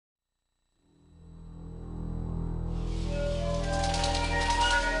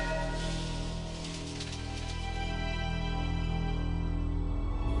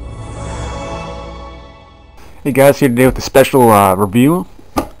Hey guys, here today with a special review.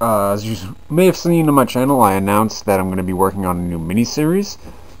 As you may have seen on my channel, I announced that I'm going to be working on a new mini-series.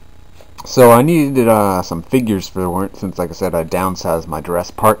 So I needed some figures for it, since like I said, I downsized my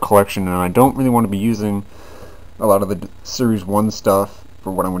Jurassic Park collection and I don't really want to be using a lot of the Series 1 stuff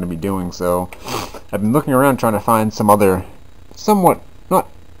for what I'm going to be doing. So I've been looking around trying to find some other, somewhat, not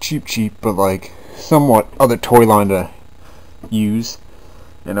cheap, but like somewhat other toy line to use.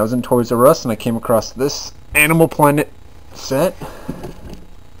 And I was in Toys R Us and I came across this Animal Planet set.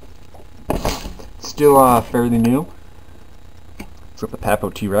 Still fairly new. It's got the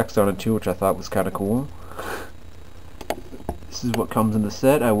Papo T-Rex on it too, which I thought was kind of cool. This is what comes in the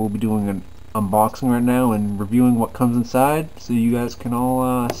set. I will be doing an unboxing right now and reviewing what comes inside, so you guys can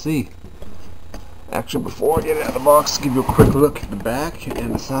all see. Actually, before I get it out of the box, give you a quick look at the back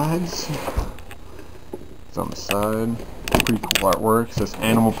and the sides. It's on the side. Pretty cool artwork. It says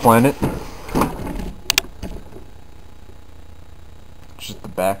Animal Planet. Just the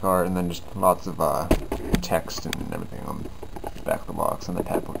back art, and then just lots of text and everything on the back of the box, and the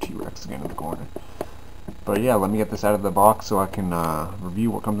Papo T-Rex again in the corner. But yeah, let me get this out of the box so I can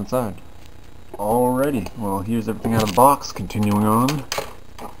review what comes inside. Alrighty, well here's everything out of the box. Continuing on,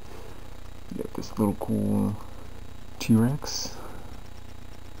 you got this little cool T-Rex.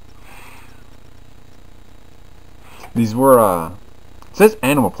 These were, it says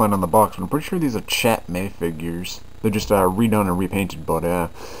Animal Planet on the box, but I'm pretty sure these are Chap Mei figures. They're just redone and repainted,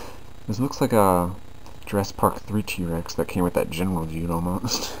 but this looks like a Jurassic Park 3 T-Rex that came with that general dude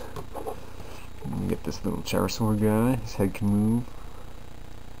almost. And you get this little pterosaur guy. His head can move.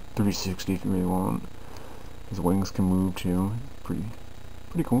 360 if you really want. His wings can move too. Pretty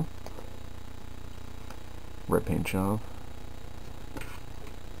cool. Red paint job.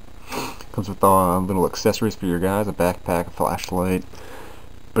 Comes with little accessories for your guys, a backpack, a flashlight,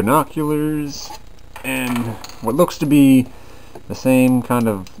 binoculars, and what looks to be the same kind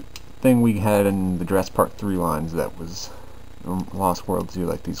of thing we had in the Jurassic Park 3 lines that was Lost World 2,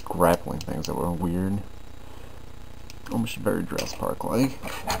 like these grappling things that were weird. Almost very Jurassic Park-like.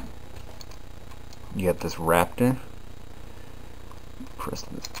 You got this raptor. Press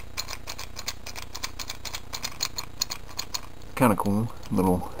this. Kind of cool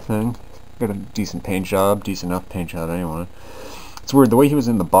little thing. Got a decent paint job, decent enough paint job anyway. It's weird, the way he was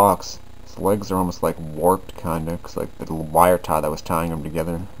in the box, his legs are almost like warped kinda, cause like the little wire tie that was tying them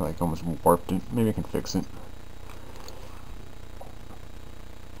together, like almost warped it. Maybe I can fix it.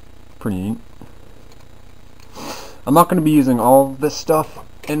 Pretty neat. I'm not going to be using all this stuff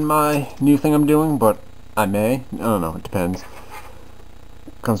in my new thing I'm doing, but I may. I don't know, it depends.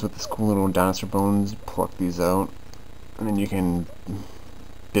 It comes with this cool little dinosaur bones. Pluck these out, and then you can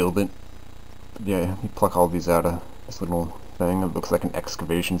build it. But yeah, you pluck all these out of this little thing. It looks like an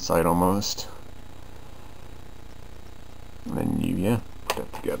excavation site almost. And then you, yeah, put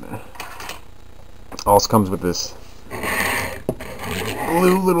that together. Also comes with this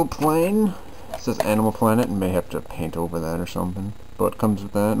blue little plane. It says Animal Planet, and may have to paint over that or something. But it comes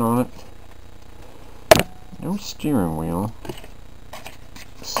with that on it. No steering wheel.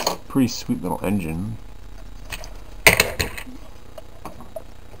 Pretty sweet little engine.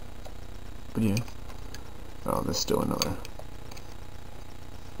 But yeah. Oh, there's still another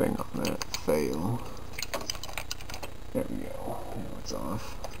thing on that. Fail. There we go. Now it's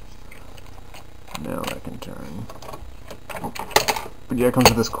off. Now I can turn. But yeah, it comes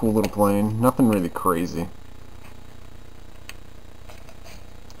with this cool little plane. Nothing really crazy.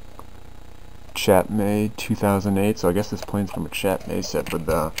 Chap Mei 2008, so I guess this plane's from a Chap Mei set, but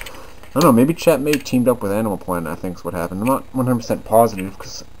I don't know, maybe Chap Mei teamed up with Animal Planet, I think is what happened. I'm not 100% positive,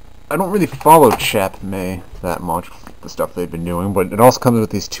 because I don't really follow Chap Mei that much, the stuff they've been doing, but it also comes with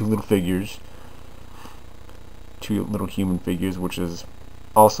these two little figures. Two little human figures, which is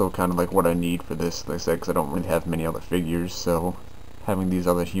also kind of like what I need for this, like I said, because I don't really have many other figures, so having these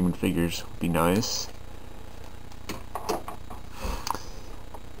other human figures would be nice.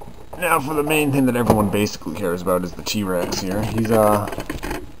 Now for the main thing that everyone basically cares about is the T-Rex here. He's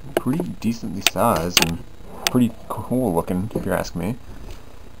pretty decently sized and pretty cool looking, if you ask me.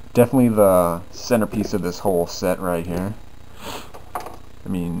 Definitely the centerpiece of this whole set right here. I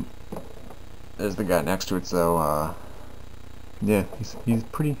mean, there's the guy next to it, so yeah, he's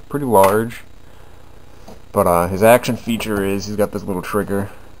pretty large. But his action feature is he's got this little trigger.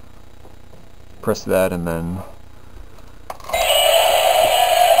 Press that and then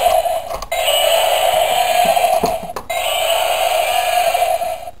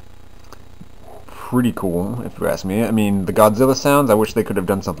pretty cool, if you ask me. I mean, the Godzilla sounds, I wish they could have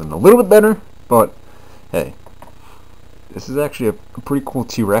done something a little bit better, but hey, this is actually a pretty cool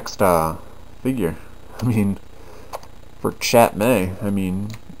T-Rex figure. I mean, for Chap Mei. I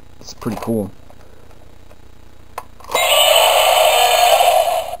mean, it's pretty cool.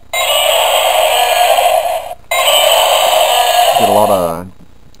 Get a lot of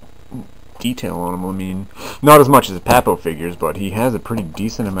detail on him. I mean, not as much as Papo figures, but he has a pretty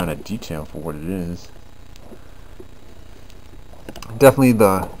decent amount of detail for what it is. Definitely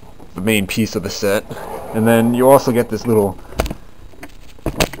the main piece of the set. And then you also get this little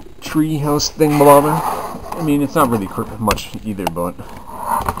treehouse thingamabobber. I mean, it's not really much either, but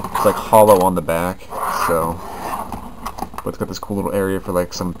it's like hollow on the back, so. But it's got this cool little area for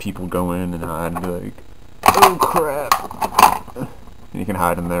like some people go in and hide and be like, oh crap! And you can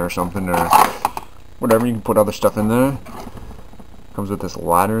hide in there or something, or whatever. You can put other stuff in there. Comes with this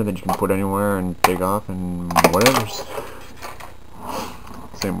ladder that you can put anywhere and take off and whatever's.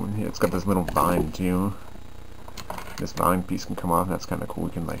 Same one here. It's got this little vine too. This vine piece can come off. That's kind of cool. We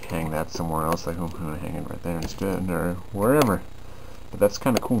can like hang that somewhere else. Like, I'm gonna hang it right there instead, or wherever. But that's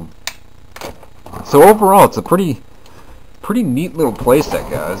kind of cool. So overall, it's a pretty neat little playset,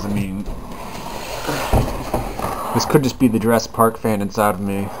 guys. I mean, this could just be the Jurassic Park fan inside of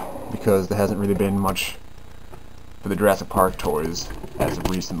me, because there hasn't really been much for the Jurassic Park toys as of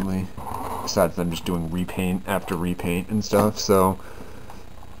recently, besides them just doing repaint after repaint and stuff. So,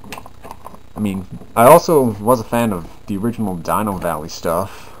 I mean, I also was a fan of the original Dino Valley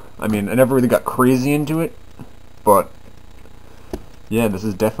stuff. I mean, I never really got crazy into it, but yeah, this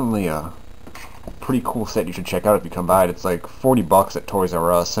is definitely a pretty cool set you should check out if you come by it. It's like $40 at Toys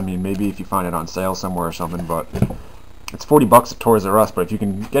R Us. I mean, maybe if you find it on sale somewhere or something, but it's $40 at Toys R Us. But if you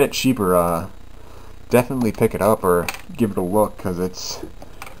can get it cheaper, definitely pick it up or give it a look, because it's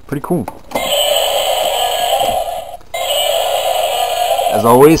pretty cool. As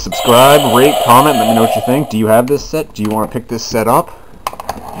always, subscribe, rate, comment, let me know what you think. Do you have this set? Do you want to pick this set up?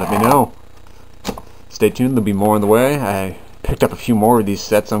 Let me know. Stay tuned, there'll be more on the way. I picked up a few more of these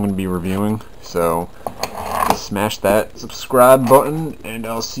sets I'm going to be reviewing, so smash that subscribe button, and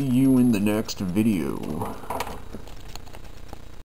I'll see you in the next video.